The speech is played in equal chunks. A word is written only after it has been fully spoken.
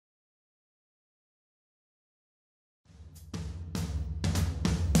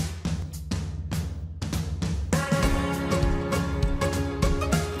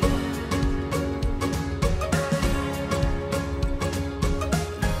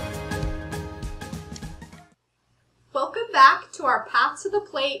back to our Path to the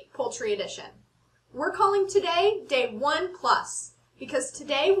Plate Poultry Edition. We're calling today Day 1 Plus because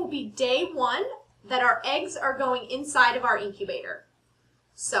today will be Day 1 that our eggs are going inside of our incubator.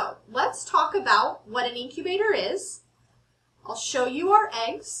 So let's talk about what an incubator is. I'll show you our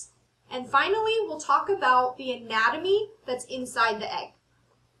eggs, and finally we'll talk about the anatomy that's inside the egg.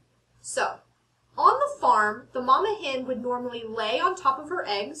 So, on the farm, the mama hen would normally lay on top of her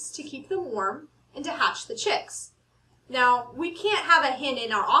eggs to keep them warm and to hatch the chicks. Now, we can't have a hen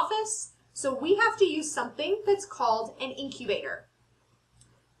in our office, so we have to use something that's called an incubator.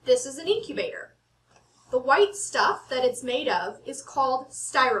 This is an incubator. The white stuff that it's made of is called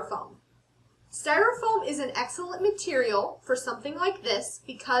styrofoam. Styrofoam is an excellent material for something like this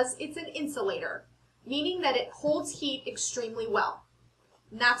because it's an insulator, meaning that it holds heat extremely well.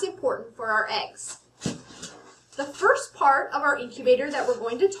 And that's important for our eggs. The first part of our incubator that we're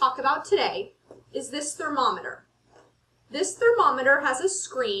going to talk about today is this thermometer. This thermometer has a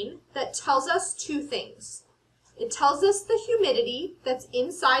screen that tells us two things. It tells us the humidity that's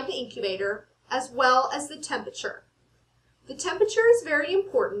inside the incubator as well as the temperature. The temperature is very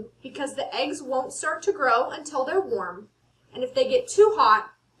important because the eggs won't start to grow until they're warm, and if they get too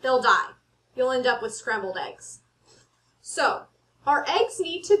hot, they'll die. You'll end up with scrambled eggs. So, our eggs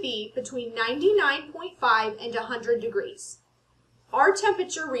need to be between 99.5 and 100 degrees. Our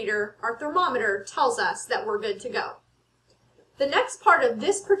temperature reader, our thermometer, tells us that we're good to go. The next part of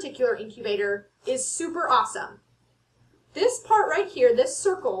this particular incubator is super awesome. This part right here, this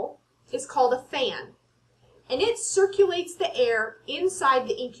circle, is called a fan, and it circulates the air inside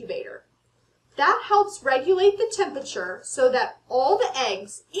the incubator. That helps regulate the temperature so that all the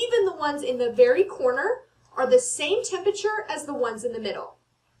eggs, even the ones in the very corner, are the same temperature as the ones in the middle.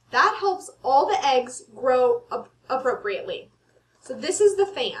 That helps all the eggs grow appropriately. So this is the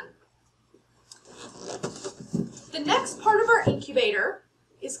fan. The next part of our incubator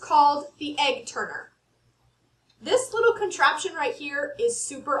is called the egg turner. This little contraption right here is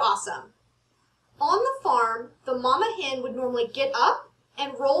super awesome. On the farm, the mama hen would normally get up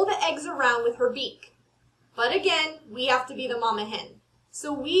and roll the eggs around with her beak. But again, we have to be the mama hen,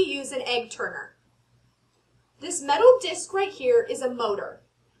 so we use an egg turner. This metal disc right here is a motor,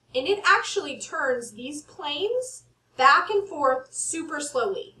 and it actually turns these planes back and forth super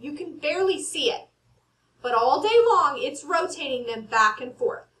slowly. You can barely see it, but all day long it's rotating them back and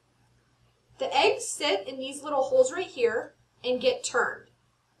forth. The eggs sit in these little holes right here and get turned.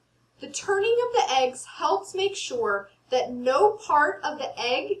 The turning of the eggs helps make sure that no part of the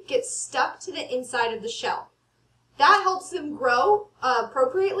egg gets stuck to the inside of the shell. That helps them grow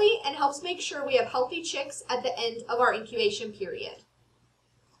appropriately and helps make sure we have healthy chicks at the end of our incubation period.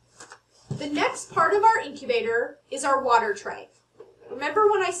 The next part of our incubator is our water tray. Remember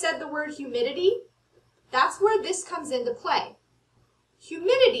when I said the word humidity? That's where this comes into play.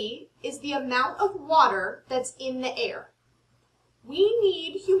 Humidity is the amount of water that's in the air. We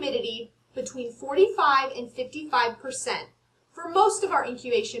need humidity between 45 and 55% for most of our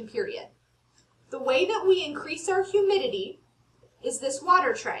incubation period. The way that we increase our humidity is this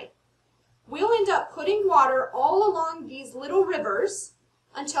water tray. We'll end up putting water all along these little rivers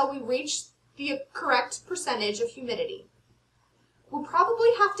until we reach the correct percentage of humidity. We'll probably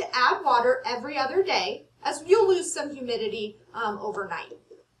have to add water every other day as you'll lose some humidity overnight.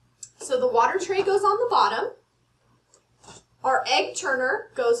 So the water tray goes on the bottom. Our egg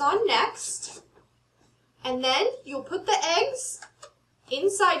turner goes on next. And then you'll put the eggs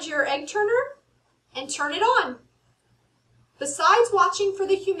inside your egg turner and turn it on. Besides watching for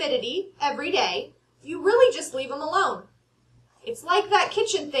the humidity every day, you really just leave them alone. It's like that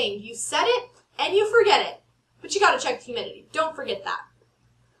kitchen thing. You set it and you forget it, but you gotta check the humidity. Don't forget that.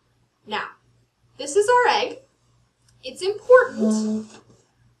 Now, this is our egg. It's important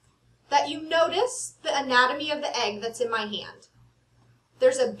that you notice the anatomy of the egg that's in my hand.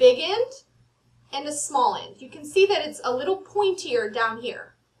 There's a big end and a small end. You can see that it's a little pointier down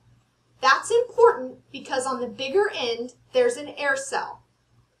here. That's important because on the bigger end, there's an air cell.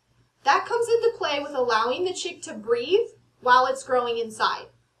 That comes into play with allowing the chick to breathe while it's growing inside.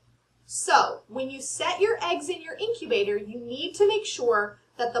 So, when you set your eggs in your incubator, you need to make sure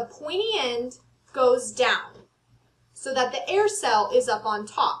that the pointy end goes down so that the air cell is up on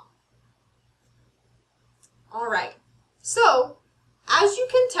top. All right, so as you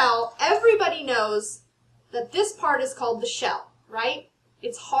can tell, everybody knows that this part is called the shell, right?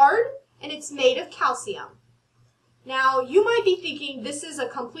 It's hard and it's made of calcium. Now, you might be thinking this is a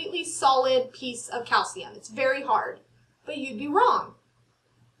completely solid piece of calcium. It's very hard, but you'd be wrong.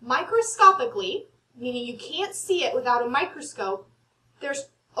 Microscopically, meaning you can't see it without a microscope, there's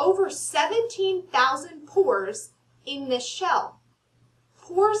over 17,000 pores in this shell.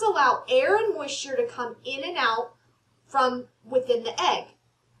 Pores allow air and moisture to come in and out from within the egg.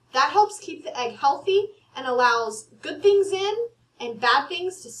 That helps keep the egg healthy and allows good things in and bad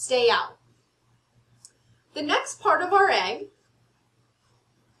things to stay out. The next part of our egg,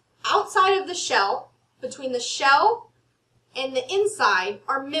 outside of the shell, between the shell and the inside,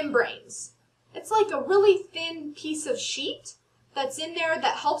 are membranes. It's like a really thin piece of sheet that's in there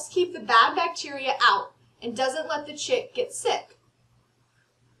that helps keep the bad bacteria out and doesn't let the chick get sick.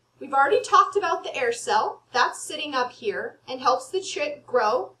 We've already talked about the air cell. That's sitting up here and helps the chick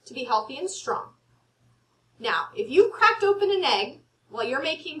grow to be healthy and strong. Now, if you've cracked open an egg while you're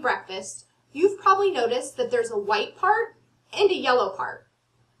making breakfast, you've probably noticed that there's a white part and a yellow part.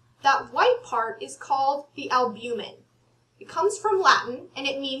 That white part is called the albumin. It comes from Latin and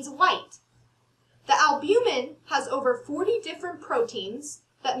it means white. The albumin has over 40 different proteins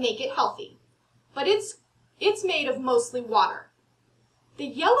that make it healthy, but it's made of mostly water. The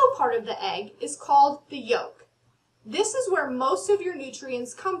yellow part of the egg is called the yolk. This is where most of your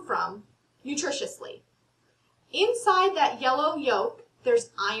nutrients come from, nutritiously. Inside that yellow yolk,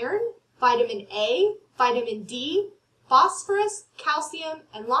 there's iron, vitamin A, vitamin D, phosphorus, calcium,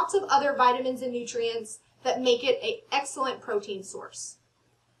 and lots of other vitamins and nutrients that make it an excellent protein source.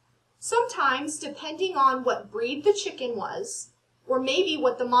 Sometimes, depending on what breed the chicken was, or maybe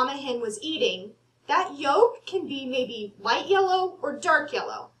what the mama hen was eating, that yolk can be maybe light yellow or dark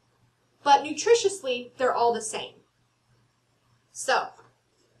yellow. But nutritiously, they're all the same. So,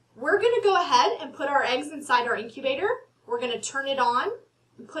 we're going to go ahead and put our eggs inside our incubator. We're going to turn it on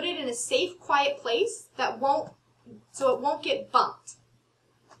and put it in a safe, quiet place so it won't get bumped.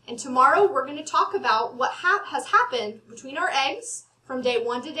 And tomorrow we're going to talk about what has happened between our eggs from day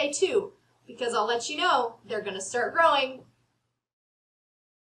 1 to day 2, because I'll let you know they're going to start growing.